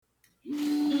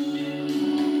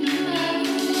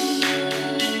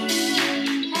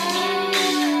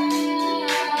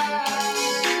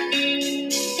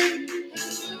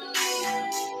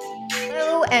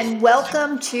and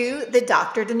welcome to the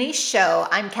Dr. Denise Show.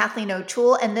 I'm Kathleen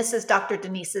O'Toole, and this is Dr.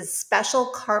 Denise's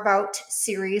special carve out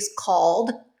series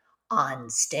called On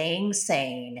Staying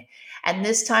Sane. And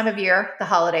this time of year, the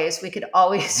holidays, we could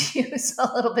always use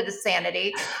a little bit of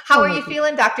sanity. How Oh are my you God.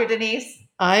 feeling, Dr. Denise?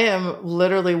 I am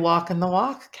literally walking the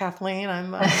walk, Kathleen.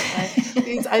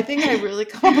 I think I really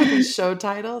come up with these show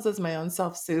titles as my own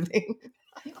self-soothing.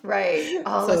 Right.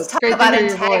 Oh, So let's it's talk great to about hear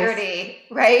your voice. integrity,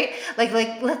 right? Like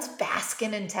let's bask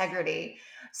in integrity.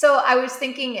 So I was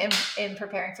thinking in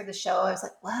preparing for the show, I was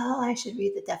like, well, I should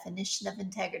read the definition of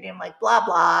integrity. I'm like, blah,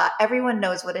 blah. Everyone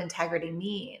knows what integrity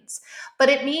means, but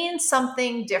it means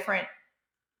something different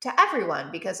to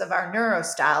everyone because of our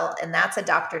neurostyle. And that's a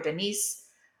Dr. Denise,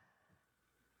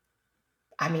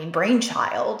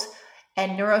 brainchild.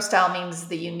 And neurostyle means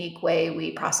the unique way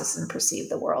we process and perceive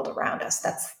the world around us.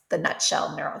 That's the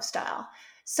nutshell neurostyle.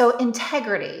 So,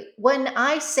 integrity. When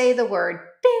I say the word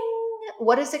bing,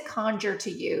 what does it conjure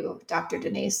to you, Dr.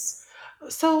 Denise?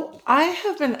 So I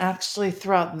have been actually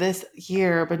throughout this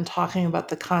year been talking about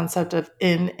the concept of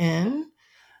ININ,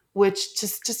 which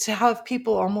just to have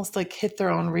people almost like hit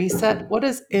their own reset. What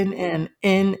is ININ?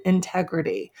 In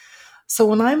integrity. So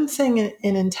when I'm saying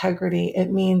in integrity,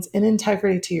 it means in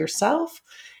integrity to yourself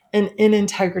and in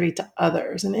integrity to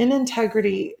others. And in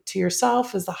integrity to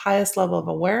yourself is the highest level of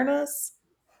awareness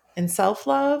and self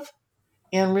love,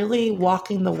 and really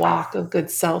walking the walk of good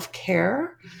self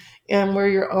care, and where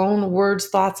your own words,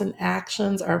 thoughts, and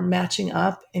actions are matching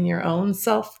up in your own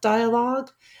self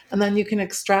dialogue. And then you can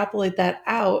extrapolate that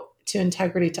out to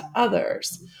integrity to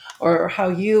others, or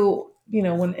how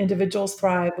when individuals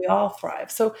thrive, we all thrive.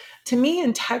 So to me,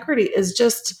 integrity is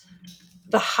just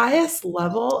the highest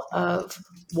level of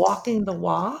walking the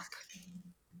walk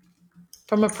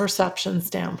from a perception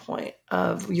standpoint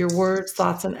of your words,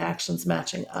 thoughts, and actions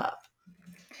matching up.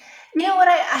 You know what?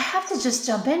 I have to just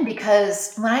jump in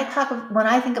because when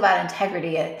I think about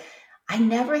integrity, I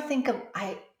never think of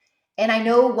I. And I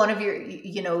know one of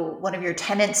your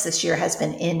tenets this year has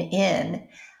been in.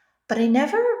 But I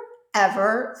never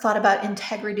ever thought about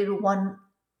integrity to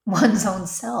one's own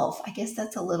self. I guess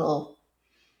that's a little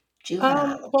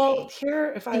juvenile of Well, me.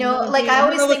 here, if Like I I'm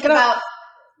always gonna look think it up. about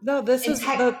No, this is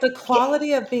integrity. the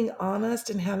quality of being honest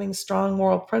and having strong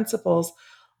moral principles,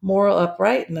 moral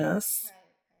uprightness,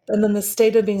 and then the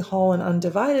state of being whole and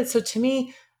undivided. So to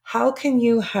me, how can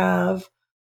you have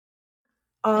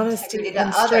honesty Integrity to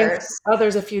and strength others. with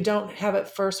others if you don't have it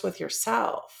first with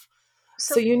yourself?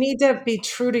 So So you need to be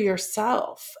true to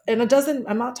yourself. And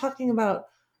I'm not talking about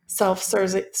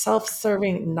self-serving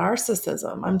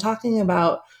narcissism. I'm talking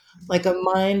about like a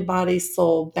mind, body,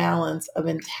 soul balance of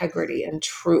integrity and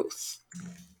truth.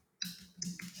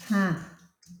 hmm,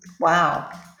 wow.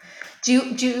 Do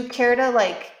you care to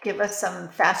like give us some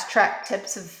fast track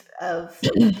tips of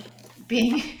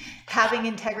being having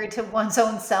integrity to one's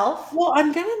own self? Well,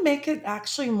 I'm going to make it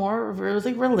actually more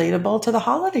really relatable to the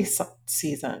holiday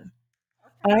season.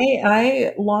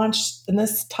 I launched, and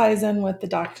this ties in with the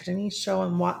Dr. Denise show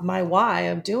and what my why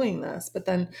of doing this. But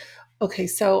then, okay,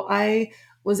 so I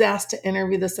was asked to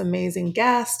interview this amazing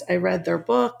guest. I read their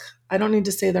book. I don't need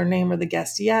to say their name or the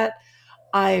guest yet.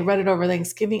 I read it over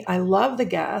Thanksgiving. I love the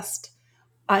guest.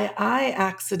 I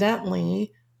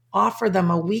accidentally offered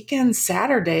them a weekend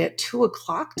Saturday at 2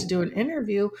 o'clock to do an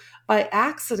interview by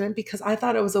accident because I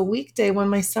thought it was a weekday when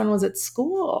my son was at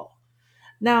school.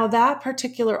 Now, that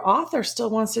particular author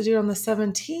still wants to do it on the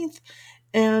 17th.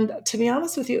 And to be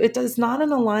honest with you, it is not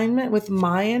in alignment with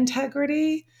my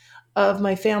integrity of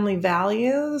my family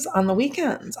values on the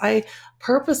weekends. I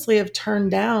purposely have turned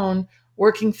down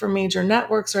working for major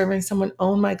networks or having someone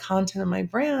own my content and my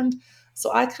brand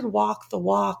so I could walk the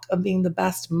walk of being the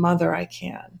best mother I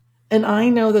can. And I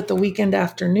know that the weekend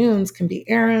afternoons can be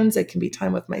errands, it can be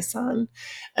time with my son,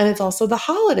 and it's also the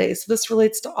holidays. So this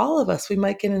relates to all of us. We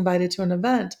might get invited to an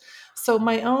event. So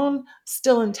my own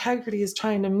still integrity is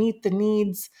trying to meet the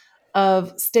needs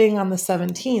of staying on the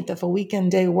 17th. If a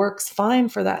weekend day works fine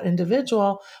for that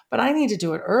individual, but I need to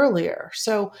do it earlier.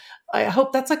 So I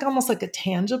hope that's like almost like a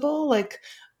tangible, like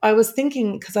I was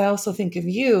thinking, because I also think of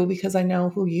you because I know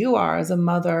who you are as a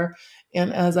mother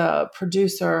and as a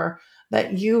producer,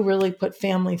 that you really put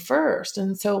family first.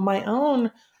 And so my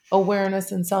own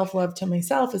awareness and self love to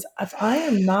myself is if I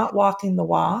am not walking the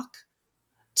walk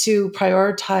to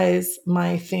prioritize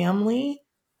my family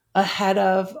ahead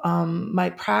of my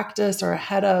practice or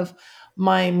ahead of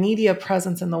my media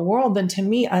presence in the world, then to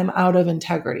me, I'm out of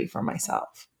integrity for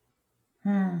myself.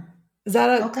 Hmm. Is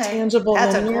that a Okay. tangible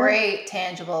That's a linear? great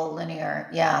tangible linear.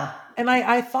 Yeah. And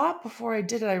I thought before I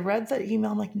did it, I read that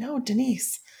email. I'm like, no,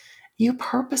 Denise, you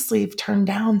purposely turn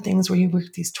down things where you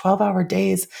work these 12-hour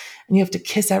days and you have to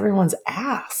kiss everyone's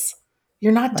ass.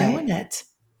 You're not doing Right. it.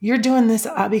 You're doing this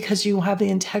because you have the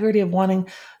integrity of wanting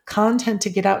content to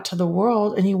get out to the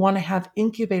world, and you want to have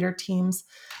incubator teams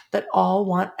that all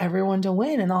want everyone to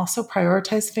win and also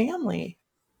prioritize family.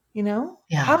 Yeah.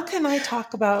 How can I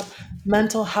talk about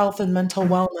mental health and mental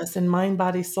wellness and mind,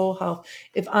 body, soul health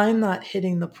if I'm not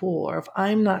hitting the pool or if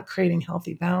I'm not creating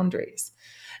healthy boundaries?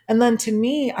 And then to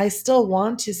me, I still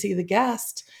want to see the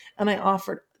guest. And I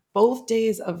offered both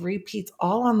days of repeats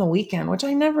all on the weekend, which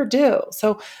I never do.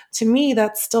 So to me,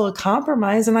 that's still a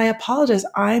compromise. And I apologize.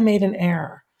 I made an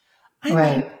error. I'm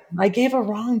human. Right. I gave a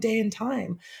wrong day and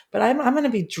time, but I'm going to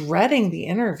be dreading the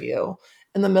interview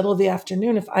in the middle of the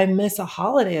afternoon if I miss a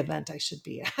holiday event I should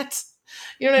be at.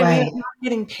 You know what I mean? Right. I'm not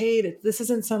getting paid. This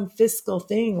isn't some fiscal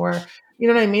thing where, you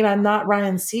know what I mean? I'm not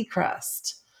Ryan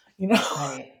Seacrest, you know?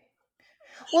 Right.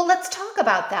 Well, let's talk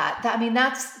about that. I mean,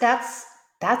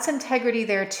 that's integrity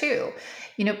there too.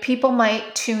 People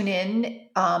might tune in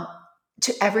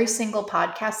to every single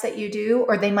podcast that you do,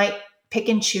 or they might pick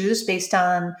and choose based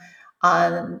on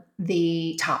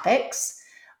the topics.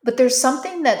 But there's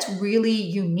something that's really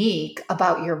unique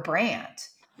about your brand,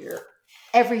 your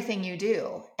everything you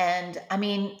do. And I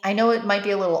mean, I know it might be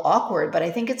a little awkward, but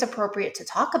I think it's appropriate to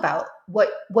talk about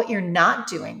what you're not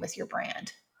doing with your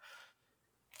brand.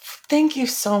 Thank you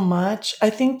so much. I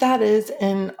think that is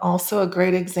also a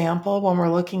great example when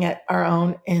we're looking at our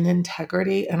own in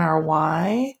integrity and our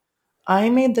why. I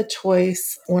made the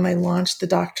choice when I launched the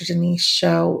Dr. Denise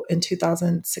show in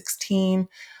 2016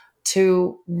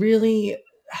 to really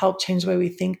help change the way we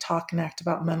think, talk, and act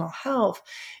about mental health.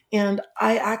 And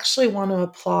I actually want to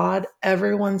applaud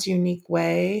everyone's unique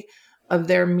way of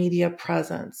their media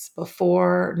presence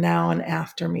before, now, and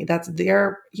after me. That's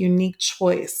their unique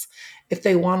choice. If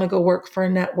they want to go work for a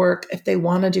network, if they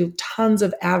want to do tons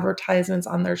of advertisements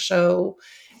on their show,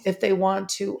 if they want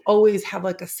to always have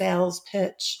like a sales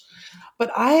pitch.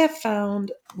 But I have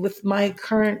found with my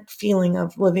current feeling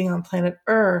of living on planet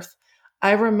Earth,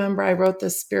 I remember I wrote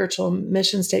this spiritual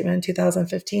mission statement in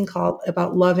 2015 called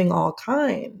about loving all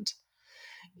kind.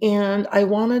 And I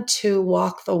wanted to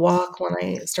walk the walk when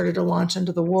I started to launch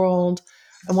into the world.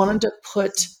 I wanted to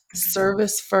put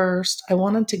service first. I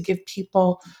wanted to give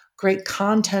people great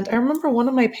content. I remember one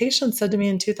of my patients said to me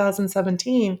in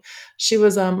 2017, she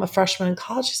was a freshman in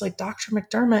college. She's like, Dr.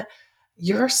 McDermott,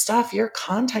 your stuff, your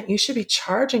content, you should be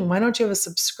charging. Why don't you have a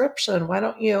subscription? Why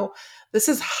don't you? This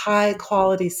is high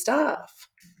quality stuff.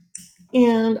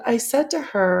 And I said to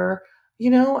her,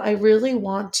 I really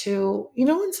want to,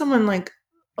 when someone like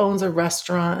owns a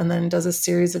restaurant and then does a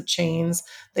series of chains,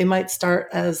 they might start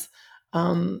as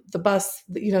the bus,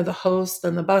 the host,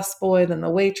 then the bus boy, then the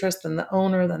waitress, then the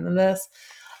owner, then the this.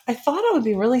 I thought it would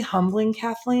be really humbling,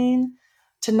 Kathleen,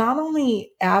 to not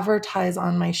only advertise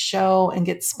on my show and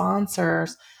get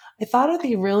sponsors, I thought it'd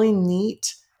be really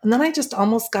neat. And then I just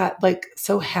almost got like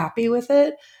so happy with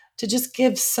it to just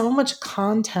give so much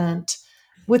content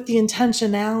with the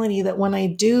intentionality that when I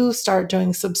do start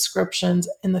doing subscriptions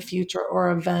in the future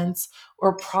or events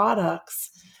or products,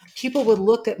 people would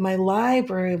look at my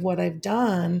library of what I've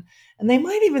done and they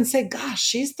might even say, gosh,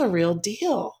 she's the real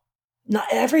deal. Not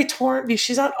every torrent,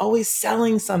 she's not always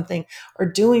selling something or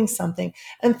doing something.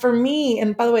 And for me,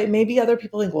 and by the way, maybe other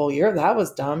people think, well, that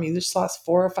was dumb. You just lost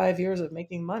 4 or 5 years of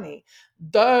making money.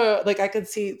 Duh. Like I could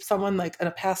see someone like in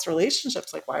a past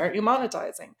relationships, like, why aren't you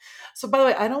monetizing? So by the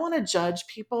way, I don't want to judge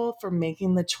people for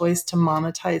making the choice to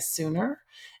monetize sooner.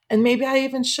 And maybe I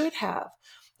even should have.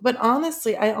 But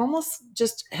honestly, I almost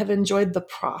just have enjoyed the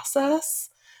process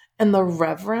and the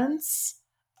reverence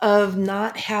of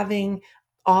not having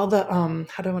all the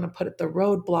how do I want to put it, the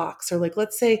roadblocks, or like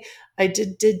let's say I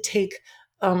did take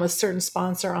a certain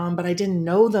sponsor on, but I didn't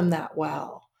know them that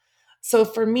well. So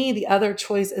for me, the other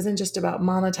choice isn't just about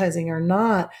monetizing or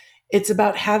not. It's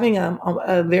about having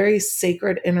a very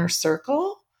sacred inner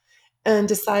circle and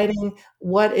deciding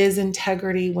what is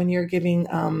integrity when you're giving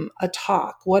a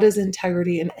talk. What is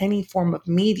integrity in any form of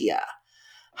media?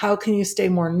 How can you stay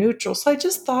more neutral? So I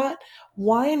just thought,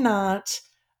 why not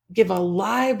give a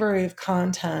library of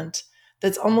content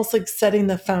that's almost like setting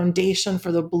the foundation for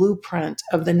the blueprint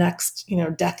of the next,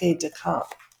 decade to come?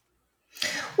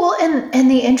 Well,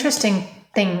 and the interesting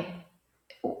thing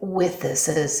with this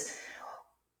is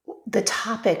the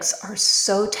topics are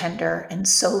so tender and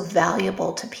so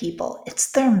valuable to people.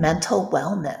 It's their mental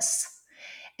wellness.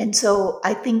 And so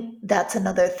I think that's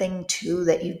another thing too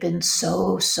that you've been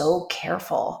so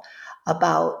careful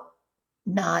about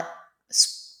not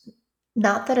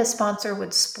not that a sponsor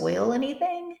would spoil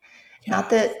anything,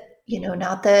 not Yes. that,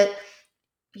 not that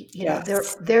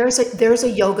Yes. there's a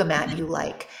yoga mat you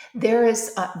like. There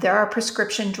are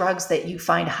prescription drugs that you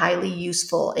find highly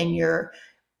useful in your,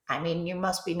 I mean, you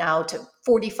must be now to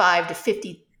 45 to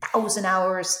 50,000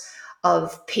 hours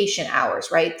of patient hours,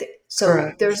 right? So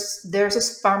Correct. there's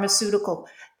a pharmaceutical,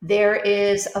 there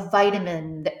is a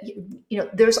vitamin that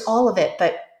there's all of it,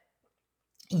 but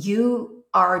you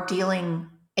are dealing,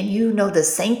 and you know the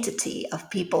sanctity of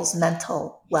people's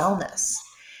mental wellness.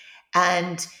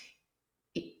 And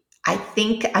I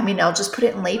think, I mean, I'll just put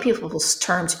it in lay people's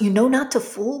terms, not to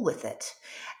fool with it.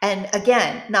 And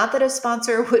again, not that a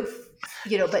sponsor would,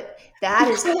 but that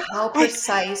is how I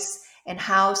precise and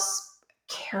how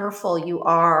careful you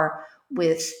are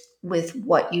with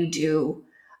what you do,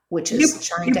 which you, is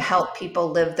trying you to help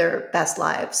people live their best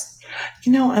lives.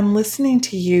 I'm listening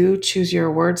to you choose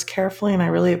your words carefully, and I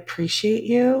really appreciate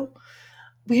you.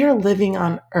 We are living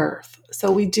on Earth,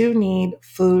 so we do need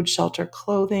food, shelter,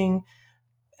 clothing,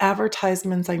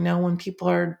 advertisements. I know when people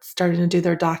are starting to do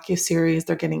their docu-series,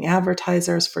 they're getting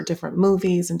advertisers for different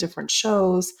movies and different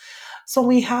shows. So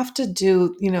we have to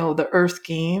do, the earth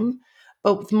game.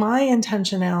 But with my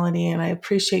intentionality, and I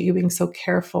appreciate you being so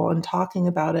careful and talking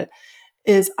about it,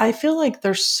 is I feel like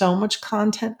there's so much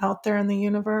content out there in the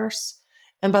universe.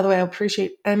 And by the way, I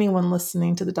appreciate anyone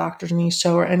listening to the Dr. Denise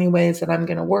show, or any ways that I'm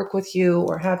going to work with you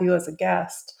or have you as a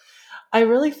guest. I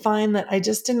really find that I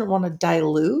just didn't want to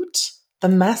dilute the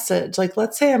message. Like,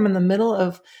 let's say I'm in the middle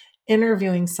of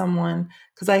interviewing someone,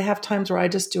 because I have times where I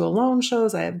just do alone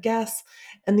shows, I have guests.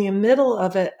 In the middle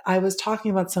of it, I was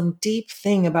talking about some deep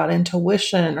thing about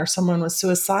intuition, or someone was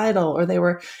suicidal, or they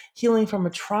were healing from a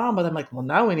trauma. I'm like, well,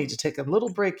 now we need to take a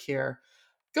little break here.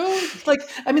 Go, like,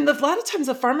 I mean, a lot of times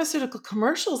the pharmaceutical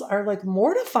commercials are like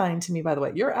mortifying to me, by the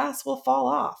way. Your ass will fall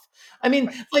off. I mean,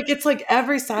 like, it's like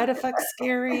every side effect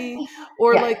scary,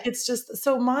 or Yeah. like it's just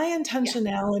so my Yeah.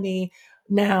 intentionality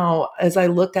now, as I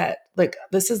look at, like,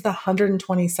 this is the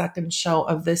 122nd show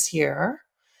of this year.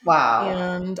 Wow.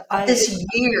 And Of I this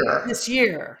year. this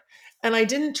year. And I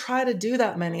didn't try to do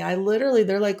that many. I literally,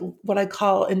 they're like what I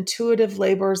call intuitive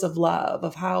labors of love,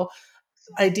 of how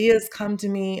ideas come to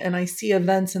me and I see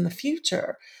events in the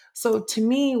future. So to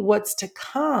me, what's to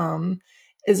come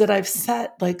is that I've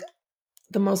set like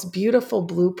the most beautiful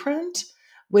blueprint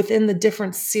within the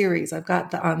different series. I've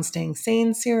got the On Staying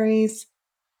Sane series,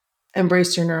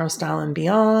 Embrace Your Neurostyle and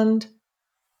Beyond.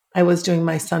 I was doing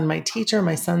My Son, My Teacher.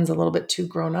 My son's a little bit too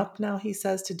grown up now, he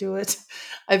says, to do it.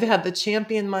 I've had the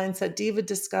Champion Mindset Diva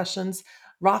discussions,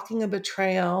 Rocking a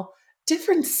Betrayal,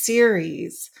 different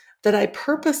series that I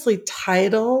purposely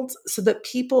titled so that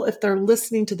people, if they're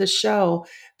listening to the show,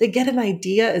 they get an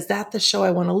idea, is that the show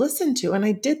I want to listen to? And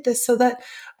I did this so that,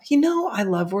 I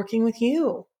love working with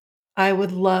you. I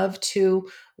would love to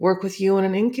work with you in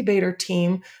an incubator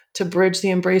team to bridge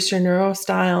the Embrace Your Neuro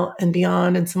Style and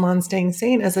Beyond and some On Staying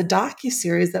Sane as a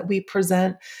docu-series that we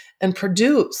present and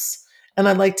produce. And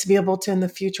I'd like to be able to, in the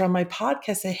future on my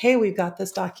podcast, say, hey, we've got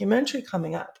this documentary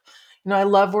coming up. I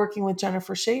love working with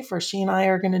Jennifer Schaefer. She and I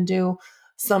are going to do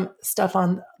some stuff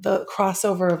on the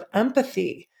crossover of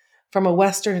empathy from a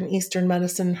Western and Eastern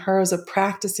medicine, her as a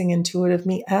practicing intuitive,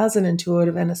 me as an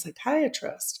intuitive and a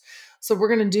psychiatrist. So we're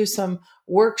going to do some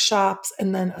workshops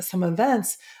and then some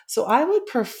events. So I would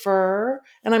prefer,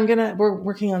 and we're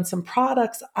working on some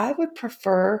products. I would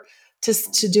prefer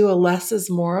to do a less is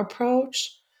more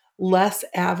approach, less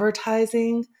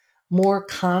advertising, more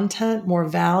content, more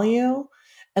value,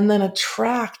 and then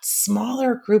attract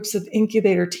smaller groups of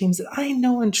incubator teams that I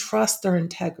know and trust their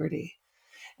integrity.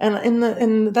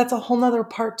 And that's a whole nother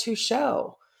part two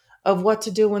show of what to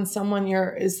do when someone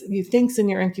you think's in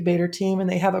your incubator team and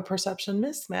they have a perception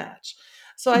mismatch.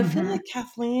 So I feel Hmm. like,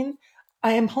 Kathleen,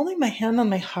 I am holding my hand on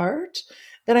my heart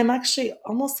that I'm actually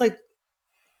almost like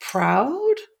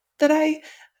proud that I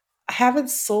haven't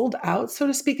sold out, so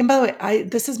to speak. And by the way,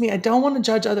 this is me. I don't want to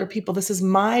judge other people. This is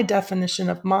my definition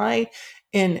of my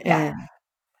Yeah. in.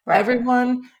 Right.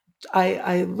 Everyone,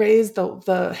 I raise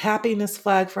the happiness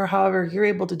flag for however you're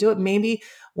able to do it. Maybe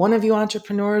one of you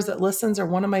entrepreneurs that listens, or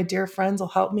one of my dear friends, will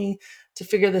help me to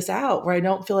figure this out where I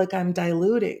don't feel like I'm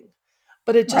diluting.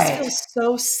 But it just Right. feels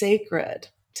so sacred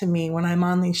to me when I'm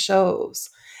on these shows.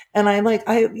 And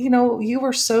you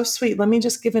were so sweet. Let me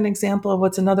just give an example of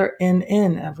what's another in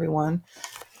everyone.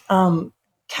 um,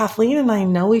 Kathleen and I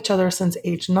know each other since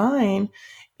age 9.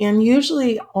 And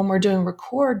usually, when we're doing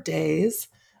record days,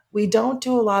 we don't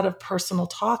do a lot of personal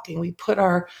talking. We put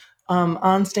our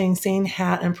on staying sane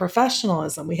hat and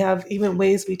professionalism. We have even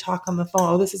ways we talk on the phone.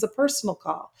 Oh, this is a personal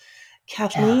call. Yeah.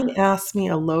 Kathleen asked me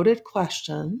a loaded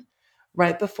question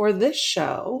right before this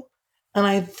show. And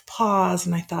I paused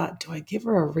and I thought, do I give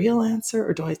her a real answer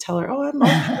or do I tell her, oh, I'm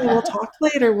okay, we'll talk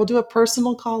later, we'll do a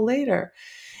personal call later?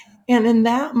 And in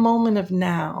that moment of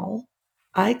now,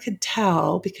 I could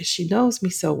tell because she knows me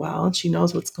so well and she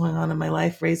knows what's going on in my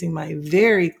life, raising my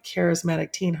very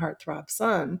charismatic teen heartthrob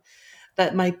son,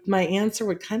 that my answer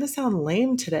would kind of sound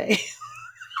lame today.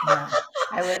 Yeah.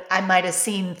 I might have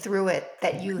seen through it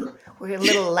that you were a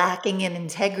little lacking in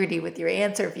integrity with your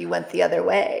answer if you went the other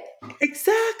way.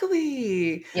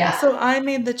 Exactly. Yeah. So I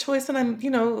made the choice and I'm,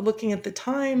 looking at the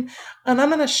time and I'm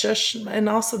gonna shush, and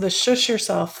also the shush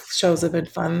yourself shows have been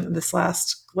fun this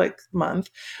last like month.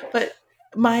 But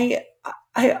my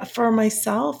I for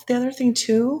myself, the other thing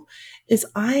too is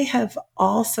I have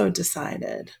also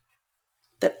decided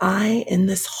that I, in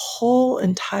this whole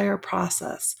entire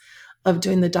process of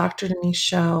doing the Dr. Denise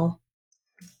show,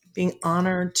 being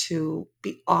honored to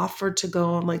be offered to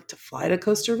go and like to fly to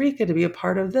Costa Rica to be a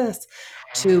part of this,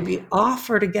 to be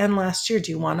offered again last year.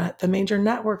 Do you want to? The major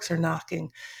networks are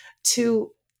knocking to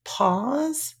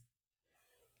pause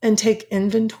and take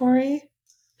inventory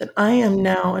that I am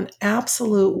now an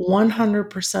absolute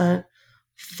 100%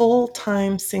 full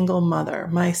time single mother.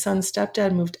 My son's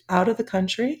stepdad moved out of the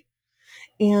country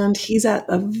and he's at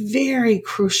a very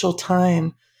crucial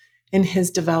time in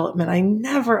his development. I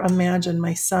never imagined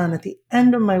my son at the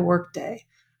end of my workday,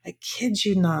 I kid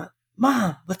you not,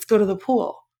 Mom, let's go to the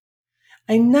pool.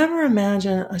 I never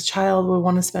imagined a child would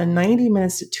want to spend 90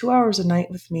 minutes to 2 hours a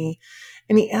night with me.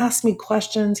 And he asks me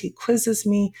questions, he quizzes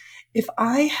me. If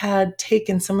I had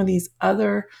taken some of these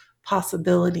other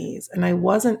possibilities and I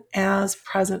wasn't as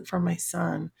present for my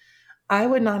son, I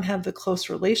would not have the close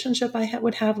relationship I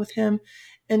would have with him.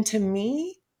 And to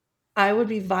me, I would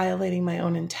be violating my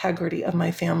own integrity of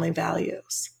my family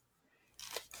values.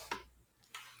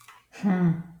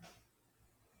 Hmm.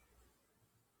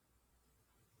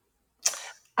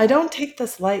 I don't take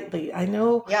this lightly. I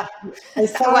know Yeah. I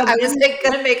saw I was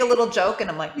gonna make a little joke, and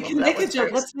I'm like, you well, can that make a was joke.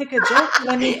 very, Let's make a joke. But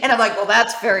I mean, and I'm like, well,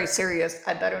 that's very serious.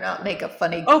 I better not make a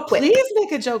funny oh, quip. please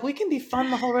make a joke. We can be fun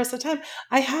the whole rest of the time.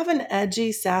 I have an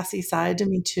edgy, sassy side to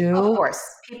me Of too. course,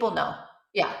 people know.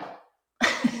 Yeah.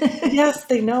 Yes,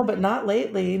 they know, but not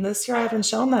lately. This year I haven't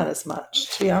shown that as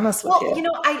much, to be honest with Well, you.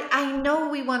 I know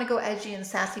we want to go edgy and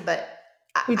sassy, but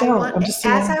We I don't. want, I'm just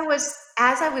saying.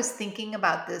 as I was thinking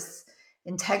about this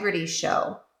integrity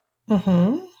show,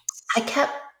 Mm-hmm. I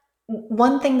kept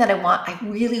one thing that I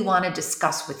really want to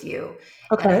discuss with you,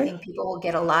 and I Okay. think people will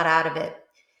get a lot out of it,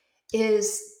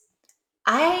 is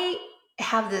I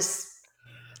have this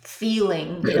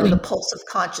feeling, the pulse of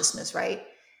consciousness, right?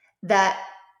 That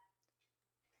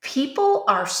people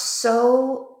are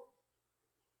so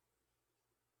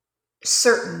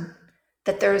certain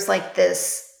that there's like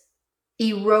this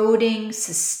eroding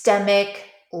systemic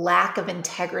lack of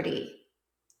integrity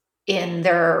in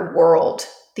their world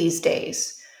these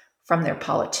days, from their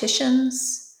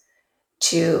politicians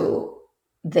to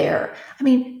I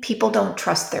mean, people don't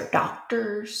trust their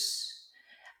doctors.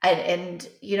 And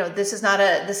this is not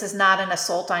an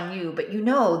assault on you, but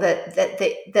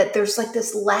that there's like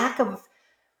this lack of,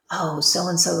 oh, so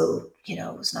and so,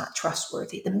 is not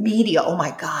trustworthy. The media, oh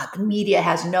my God, the media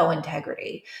has no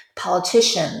integrity.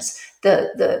 Politicians,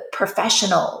 the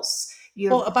professionals,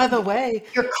 Well, by the way,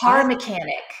 your car I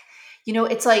mechanic.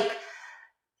 It's like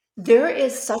there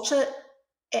is such a,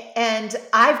 and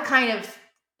I kind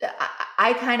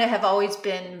of have always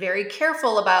been very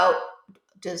careful about,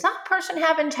 does that person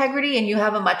have integrity? And you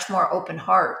have a much more open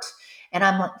heart. And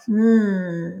I'm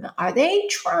like, are they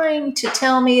trying to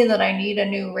tell me that I need a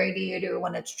new radiator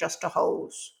when it's just a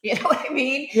hose? You know what I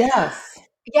mean? yes.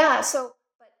 Yeah. So,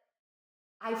 but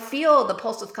I feel the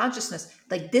pulse of consciousness.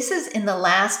 Like this is in the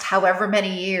last however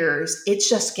many years, it's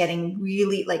just getting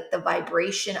really like the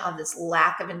vibration of this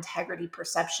lack of integrity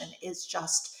perception is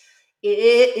just,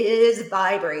 it is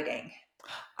vibrating.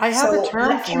 I have a So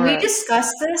term can for we it.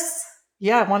 discuss this?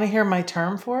 Yeah, want to hear my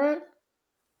term for it?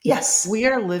 Yes. We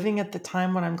are living at the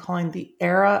time what I'm calling the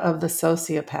era of the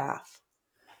sociopath.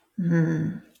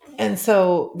 Hmm. And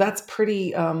so that's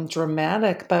pretty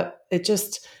dramatic, but it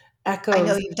just I know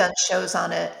echoes. you've done shows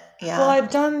on it. Well, Yeah.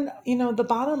 I've done, the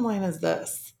bottom line is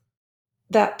this,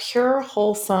 that pure,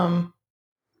 wholesome,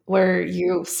 where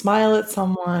you smile at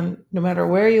someone, no matter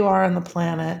where you are on the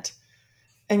planet,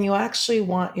 and you actually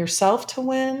want yourself to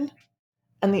win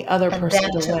and the other And person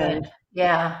then to to win. win.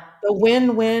 Yeah. The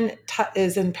win win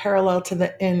is in parallel to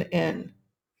the in.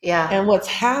 Yeah. And what's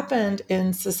happened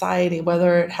in society,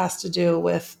 whether it has to do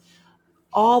with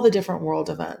all the different world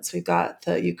events. We've got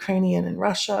the Ukrainian and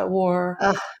Russia war.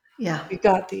 Ugh, yeah. We've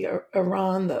got the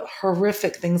Iran, the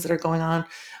horrific things that are going on.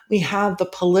 We have the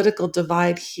political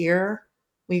divide here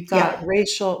We've got Yep.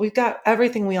 racial, we've got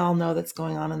everything we all know that's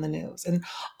going on in the news. And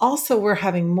also, we're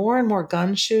having more and more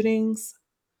gun shootings.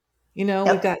 We've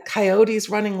Yep. got coyotes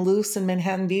running loose in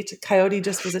Manhattan Beach. A coyote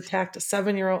just was attacked, a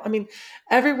 7-year-old. I mean,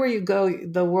 everywhere you go,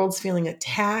 the world's feeling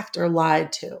attacked or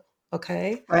lied to.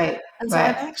 Okay. Right. And so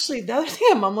I'm Right. actually, the other thing,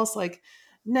 I'm almost like,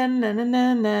 nah, nah, nah,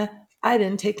 nah, nah. I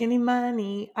didn't take any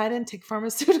money. I didn't take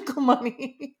pharmaceutical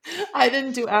money. I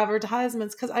didn't do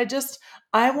advertisements because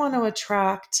I want to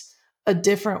attract a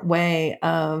different way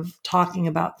of talking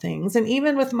about things. And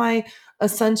even with my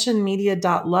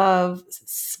ascensionmedia.love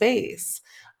space,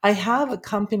 I have a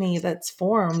company that's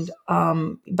formed,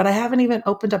 but I haven't even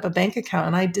opened up a bank account.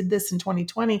 And I did this in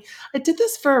 2020. I did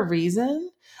this for a reason.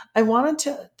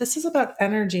 This is about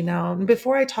energy now. And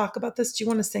before I talk about this, do you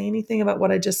want to say anything about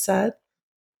what I just said?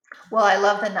 Well, I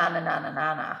love the na na na na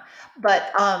na na,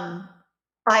 but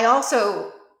I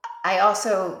also I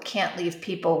also can't leave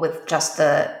people with just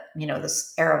the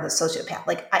this air of the sociopath.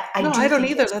 Like I No, do I don't think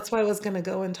either. there's That's why I was going to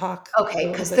go and talk a okay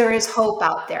little because bit. there is hope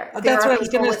out there. There That's are what I was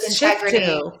people going to with shift integrity,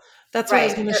 to. That's what I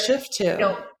was right? going to shift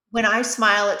to. When I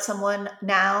smile at someone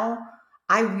now,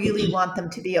 I really want them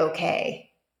to be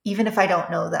okay, even if I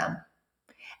don't know them.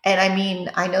 And I mean,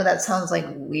 I know that sounds like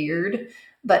weird,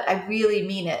 but I really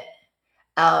mean it.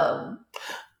 Um,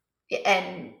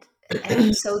 and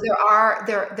so there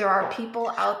are people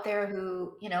out there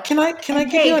who Can I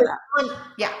and give you hey, an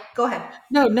yeah, go ahead.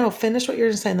 no, finish what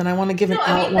you're saying, then I want to give No, an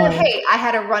I mean, outline. hey, I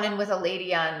had a run in with a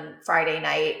lady on Friday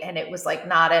night, and it was like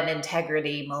not an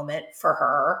integrity moment for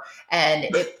her, and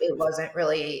it wasn't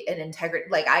really an integrity.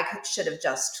 Like should have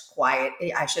just quiet.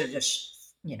 I should have just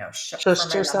for Just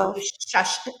my number, yourself.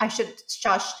 shush. I should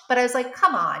shush. But I was like,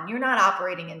 come on, you're not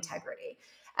operating integrity,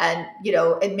 and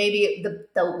and maybe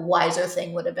the wiser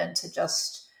thing would have been to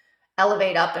just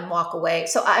elevate up and walk away.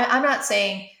 So I'm not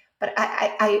saying, but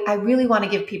I really want to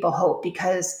give people hope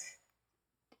because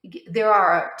there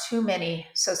are too many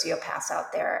sociopaths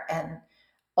out there and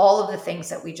all of the things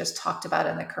that we just talked about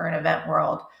in the current event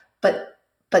world, but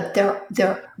there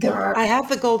Well, I are, have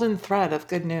the golden thread of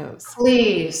good news.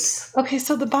 please. Okay,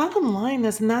 so the bottom line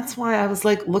is, and that's why I was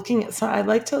like looking at, so I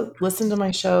like to listen to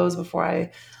my shows before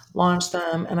I launch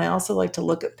them. And I also like to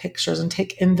look at pictures and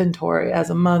take inventory as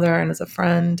a mother and as a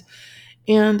friend.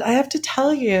 And I have to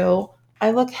tell you,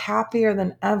 I look happier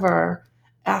than ever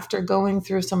after going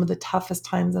through some of the toughest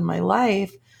times in my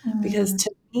life. Because Mm,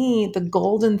 to me, the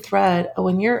golden thread,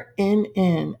 when you're in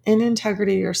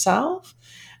integrity to yourself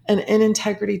and in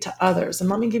integrity to others. And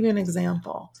let me give you an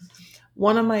example.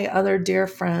 One of my other dear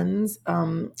friends,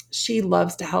 she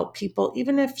loves to help people,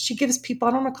 even if she gives people,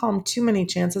 I don't want to call them too many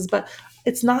chances, but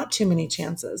it's not too many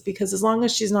chances because as long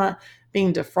as she's not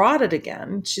being defrauded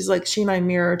again, she's like, she and I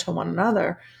mirror to one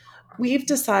another. We've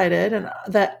decided and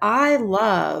that I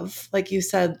love, like you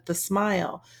said, the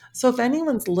smile. So if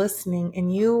anyone's listening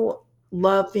and you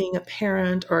love being a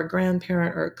parent or a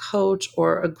grandparent or a coach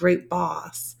or a great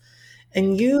boss,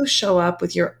 and you show up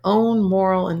with your own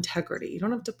moral integrity. You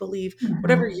don't have to believe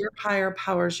whatever mhm, your higher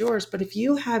power is yours, but if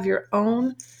you have your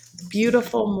own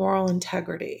beautiful moral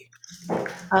integrity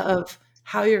of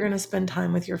how you're going to spend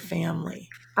time with your family,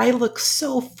 I look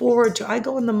so forward to. I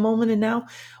go in the moment and now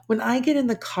when I get in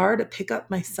the car to pick up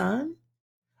my son,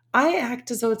 I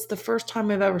act as though it's the first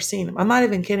time I've ever seen him. I'm not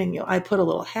even kidding you. I put a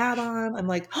little hat on. I'm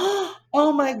like,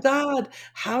 oh my God,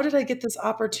 how did I get this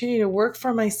opportunity to work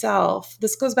for myself?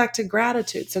 This goes back to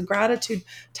gratitude. So, gratitude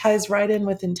ties right in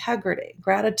with integrity.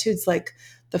 Gratitude's like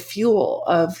the fuel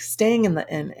of staying in the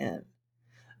in.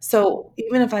 So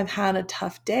even if I've had a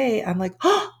tough day, I'm like,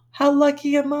 oh, how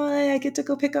lucky am I? I get to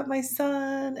go pick up my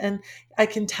son. And I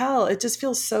can tell it just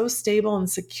feels so stable and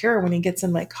secure when he gets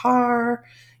in my car.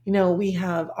 We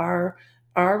have our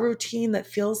routine that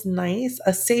feels nice,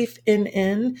 a safe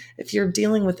in. If you're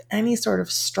dealing with any sort of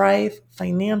strife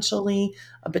financially,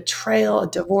 a betrayal, a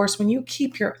divorce, when you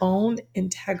keep your own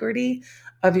integrity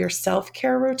of your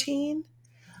self-care routine,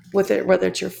 with it, whether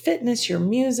it's your fitness, your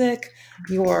music,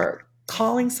 your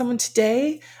calling someone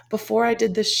today. Before I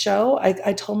did this show, I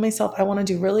told myself I want to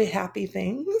do really happy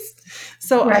things.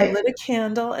 So I right. lit a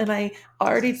candle and I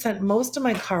already sent most of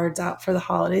my cards out for the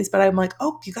holidays, but I'm like,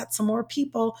 oh, you got some more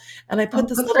people. And Oh,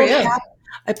 good for you.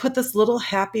 I put this little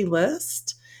happy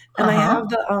list and I have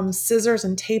Uh-huh. the scissors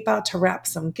and tape out to wrap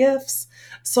some gifts.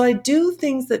 So I do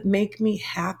things that make me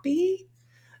happy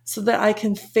so that I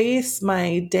can face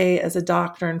my day as a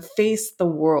doctor and face the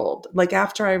world. Like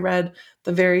after I read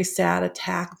the very sad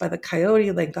attack by the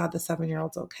coyote, like God, the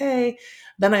 7-year-old's okay.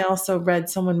 Then I also read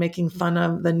someone making fun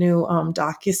of the new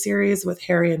docuseries with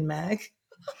Harry and Meg.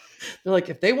 They're like,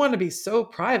 if they want to be so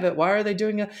private, why are they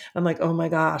doing it? I'm like, oh my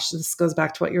gosh, this goes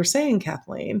back to what you're saying,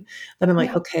 Kathleen. Then I'm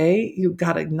like, Yeah. okay, you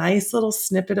got a nice little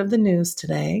snippet of the news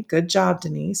today. Good job,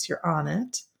 Denise. You're on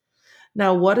it.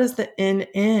 Now, what is the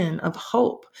in of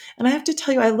hope? And I have to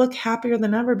tell you, I look happier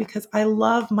than ever because I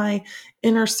love my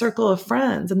inner circle of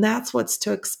friends. And that's what's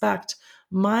to expect.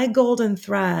 My golden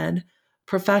thread,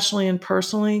 professionally and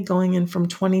personally, going in from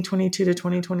 2022 to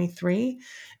 2023,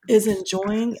 is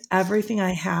enjoying everything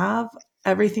I have,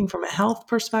 everything from a health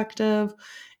perspective,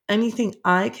 anything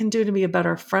I can do to be a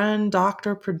better friend,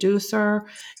 doctor, producer.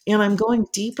 And I'm going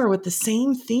deeper with the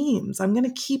same themes. I'm going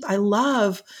to keep, I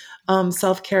love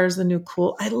self care is the new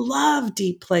cool. I love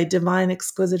deep play, divine,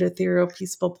 exquisite, ethereal,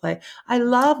 peaceful play. I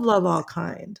love all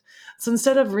kind. So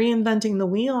instead of reinventing the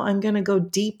wheel, I'm going to go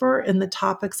deeper in the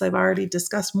topics I've already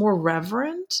discussed, more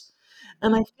reverent.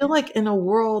 And I feel like in a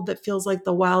world that feels like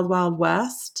the wild, wild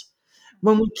west,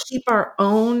 when we keep our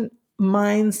own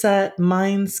mindset,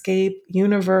 mindscape,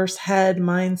 universe, head,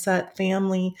 mindset,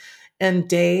 family, and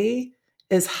day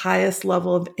is highest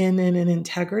level of in and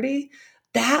integrity,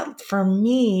 that for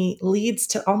me leads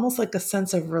to almost like a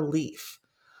sense of relief.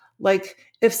 Like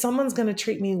if someone's going to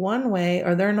treat me one way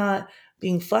or they're not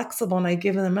being flexible and I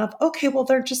give them up, okay, well,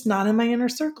 they're just not in my inner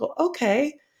circle.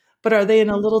 Okay. But are they in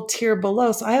a little tier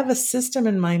below? So I have a system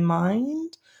in my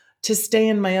mind to stay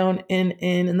in my own in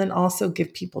and then also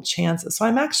give people chances. So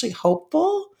I'm actually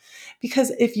hopeful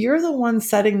because if you're the one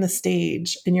setting the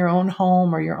stage in your own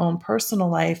home or your own personal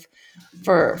life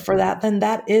for that, then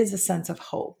that is a sense of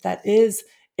hope. That is,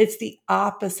 it's the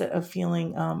opposite of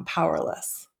feeling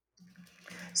powerless.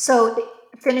 So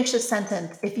finish the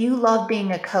sentence. If you love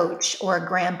being a coach or a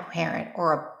grandparent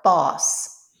or a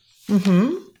boss,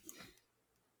 Hmm.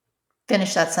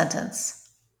 finish that sentence.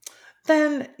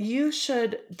 Then you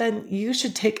should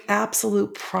take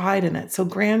absolute pride in it. So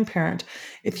grandparent,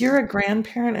 if you're a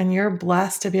grandparent and you're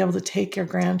blessed to be able to take your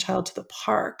grandchild to the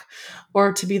park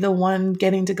or to be the one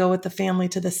getting to go with the family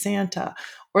to the Santa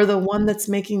or the one that's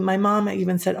making, my mom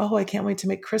even said, "Oh, I can't wait to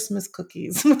make Christmas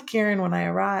cookies with Karen when I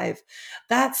arrive."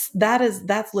 That's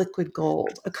liquid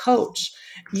gold. A coach,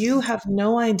 you have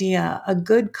no idea. A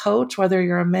good coach, whether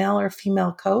you're a male or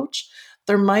female coach,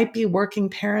 there might be working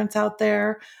parents out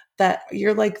there that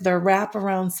you're like their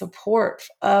wraparound support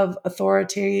of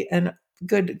authority and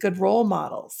good role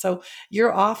models. So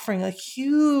you're offering a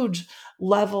huge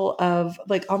level of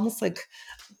like almost like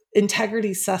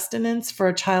integrity sustenance for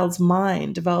a child's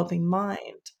mind, developing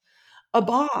mind. A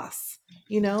boss,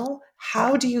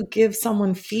 how do you give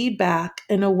someone feedback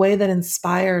in a way that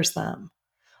inspires them?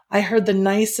 I heard the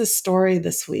nicest story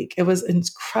this week. It was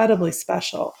incredibly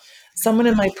special. Someone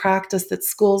in my practice that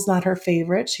school's not her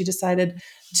favorite. She decided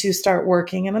to start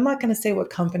working, and I'm not going to say what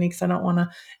company because I don't want to.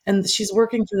 And she's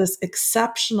working for this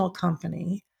exceptional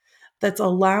company that's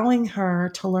allowing her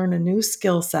to learn a new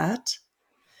skill set.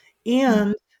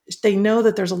 And they know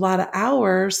that there's a lot of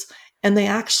hours. And they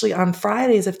actually, on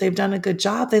Fridays, if they've done a good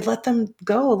job, they let them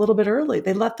go a little bit early.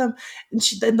 They let them, and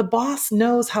the boss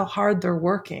knows how hard they're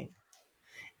working.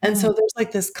 And so Mm. there's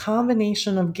like this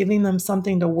combination of giving them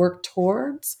something to work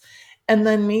towards. And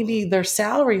then maybe their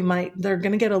salary they're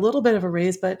going to get a little bit of a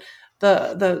raise, but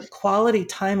the quality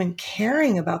time and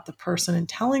caring about the person and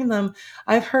telling them,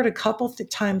 I've heard a couple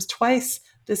times, twice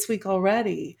this week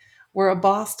already, where a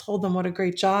boss told them what a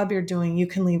great job you're doing. You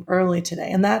can leave early today.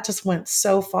 And that just went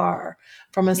so far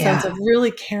from a sense Yeah, of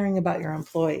really caring about your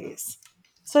employees.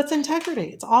 So it's integrity.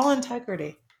 It's all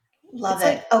integrity. love It's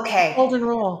like it. the Okay. golden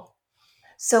rule.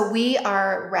 So we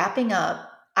are wrapping up.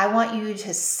 I want you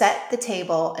to set the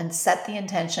table and set the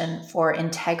intention for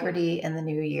integrity in the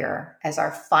new year as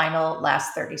our final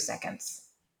last 30 seconds.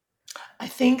 I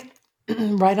think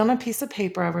write on a piece of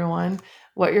paper, everyone,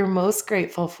 what you're most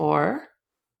grateful for.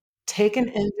 Take an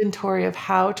inventory of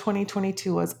how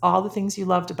 2022 was, all the things you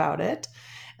loved about it.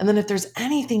 And then if there's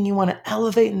anything you want to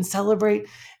elevate and celebrate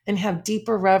and have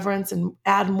deeper reverence and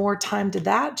add more time to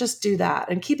that, just do that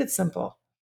and keep it simple.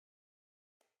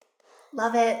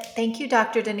 Love it. Thank you,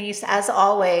 Dr. Denise, as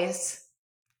always.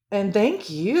 And thank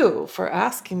you for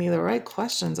asking me the right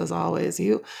questions as always.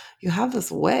 You have this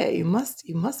way. You must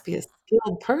be a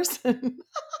skilled person.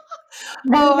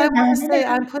 Na, Oh, na, I na, wanna na, say na.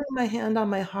 I'm putting my hand on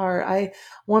my heart. I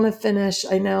wanna finish.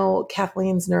 I know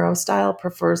Kathleen's neuro style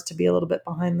prefers to be a little bit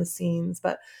behind the scenes,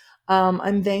 but,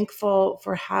 I'm thankful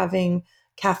for having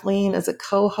Kathleen as a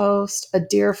co-host, a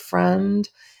dear friend,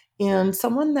 and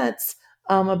someone that's,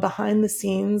 a behind the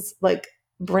scenes, like,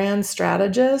 brand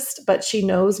strategist, but she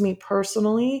knows me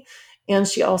personally, and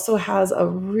she also has a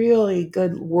really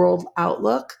good world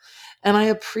outlook, and I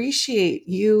appreciate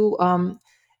you,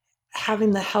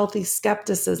 having the healthy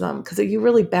skepticism because you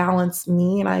really balance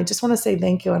me. And I just want to say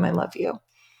thank you and I love you.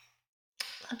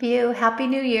 Love you. Happy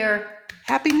New Year.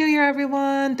 Happy New Year,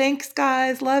 everyone. Thanks,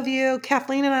 guys. Love you.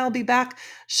 Kathleen and I will be back.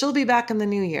 She'll be back in the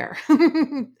new year.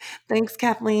 Thanks,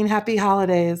 Kathleen. Happy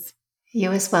holidays.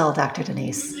 You as well, Dr.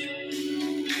 Denise.